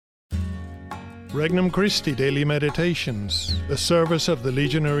Regnum Christi Daily Meditations, the service of the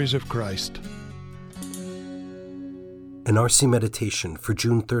Legionaries of Christ. An RC Meditation for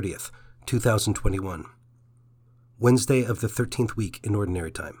June 30th, 2021. Wednesday of the 13th week in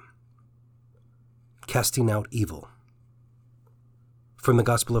Ordinary Time. Casting out evil. From the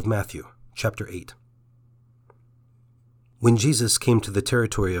Gospel of Matthew, chapter 8. When Jesus came to the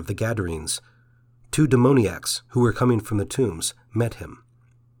territory of the Gadarenes, 2 demoniacs who were coming from the tombs met him.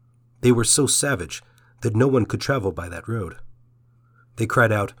 They were so savage that no one could travel by that road. They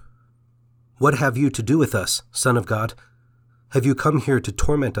cried out, "What have you to do with us, Son of God? Have you come here to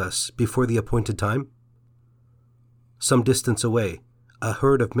torment us before the appointed time?" Some distance away, a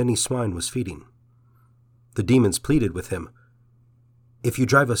herd of many swine was feeding. The demons pleaded with him, "If you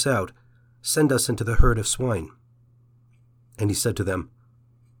drive us out, send us into the herd of swine." And he said to them,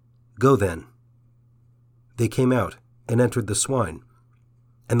 "Go then." They came out and entered the swine,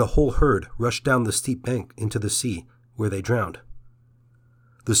 and the whole herd rushed down the steep bank into the sea, where they drowned.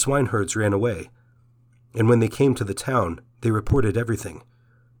 The swineherds ran away, and when they came to the town, they reported everything,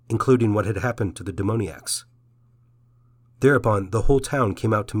 including what had happened to the demoniacs. Thereupon the whole town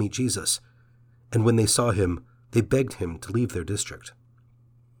came out to meet Jesus, and when they saw him, they begged him to leave their district.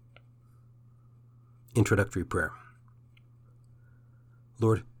 Introductory Prayer.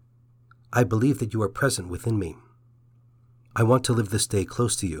 Lord, I believe that you are present within me. I want to live this day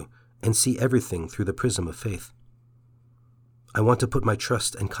close to you and see everything through the prism of faith. I want to put my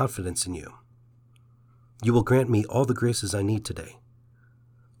trust and confidence in you. You will grant me all the graces I need today.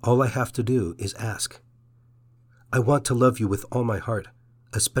 All I have to do is ask. I want to love you with all my heart,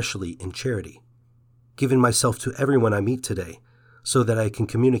 especially in charity, giving myself to everyone I meet today so that I can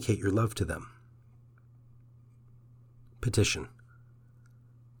communicate your love to them. Petition.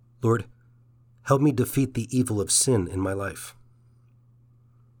 Lord, help me defeat the evil of sin in my life.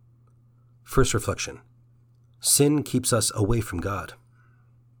 First reflection. Sin keeps us away from God.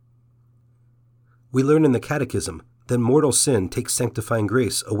 We learn in the Catechism that mortal sin takes sanctifying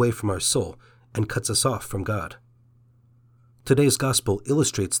grace away from our soul and cuts us off from God. Today's Gospel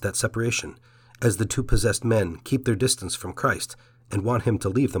illustrates that separation, as the 2 possessed men keep their distance from Christ and want him to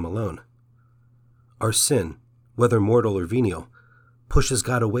leave them alone. Our sin, whether mortal or venial, pushes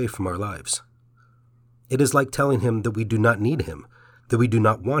God away from our lives. It is like telling him that we do not need him, that we do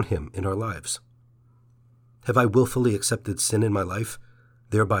not want him in our lives. Have I willfully accepted sin in my life,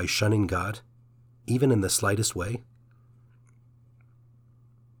 thereby shunning God, even in the slightest way?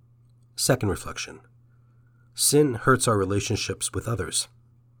 Second reflection. Sin hurts our relationships with others.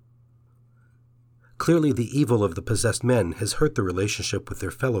 Clearly, the evil of the possessed men has hurt their relationship with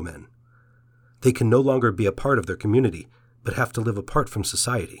their fellow men. They can no longer be a part of their community, but have to live apart from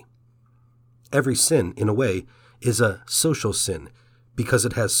society. Every sin, in a way, is a social sin because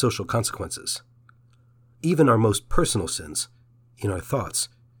it has social consequences. Even our most personal sins, in our thoughts,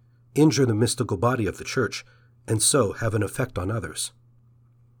 injure the mystical body of the Church and so have an effect on others.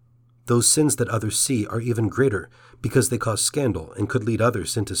 Those sins that others see are even greater because they cause scandal and could lead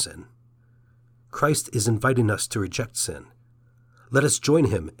others into sin. Christ is inviting us to reject sin. Let us join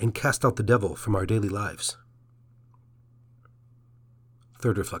him and cast out the devil from our daily lives.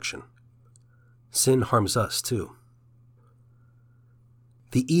 Third reflection. Sin harms us too.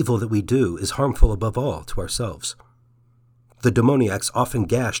 The evil that we do is harmful above all to ourselves. The demoniacs often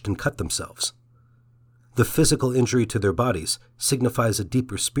gashed and cut themselves. The physical injury to their bodies signifies a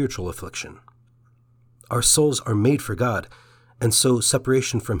deeper spiritual affliction. Our souls are made for God, and so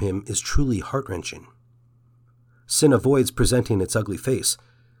separation from him is truly heart-wrenching. Sin avoids presenting its ugly face,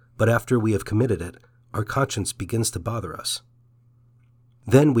 but after we have committed it, our conscience begins to bother us.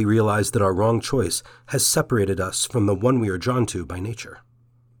 Then we realize that our wrong choice has separated us from the one we are drawn to by nature.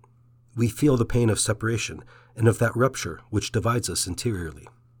 We feel the pain of separation and of that rupture which divides us interiorly.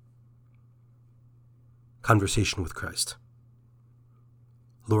 Conversation with Christ.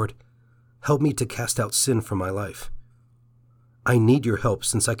 Lord, help me to cast out sin from my life. I need your help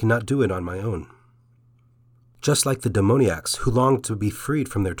since I cannot do it on my own. Just like the demoniacs who long to be freed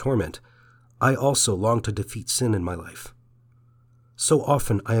from their torment, I also long to defeat sin in my life. So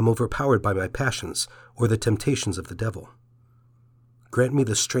often I am overpowered by my passions or the temptations of the devil. Grant me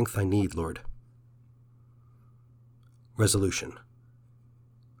the strength I need, Lord. Resolution.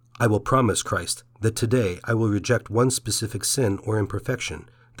 I will promise Christ that today I will reject one specific sin or imperfection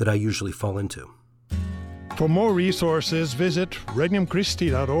that I usually fall into. For more resources, visit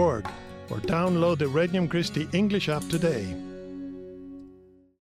regnumchristi.org or download the Regnum Christi English app today.